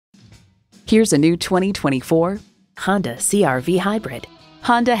Here's a new 2024 Honda CR-V Hybrid.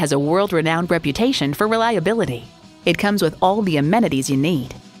 Honda has a world-renowned reputation for reliability. It comes with all the amenities you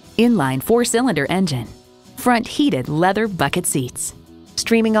need. Inline 4-cylinder engine, front heated leather bucket seats,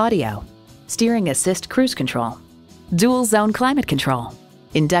 streaming audio, steering assist cruise control, dual zone climate control,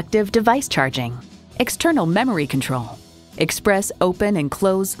 inductive device charging, external memory control, express open and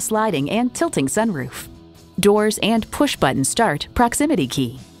close sliding and tilting sunroof, doors and push-button start proximity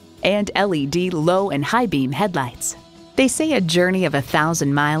key, and LED low and high beam headlights. They say a journey of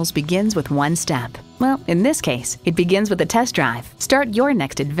 1,000 miles begins with one step. Well, in this case, it begins with a test drive. Start your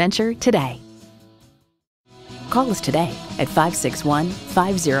next adventure today. Call us today at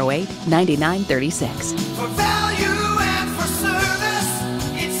 561-508-9936.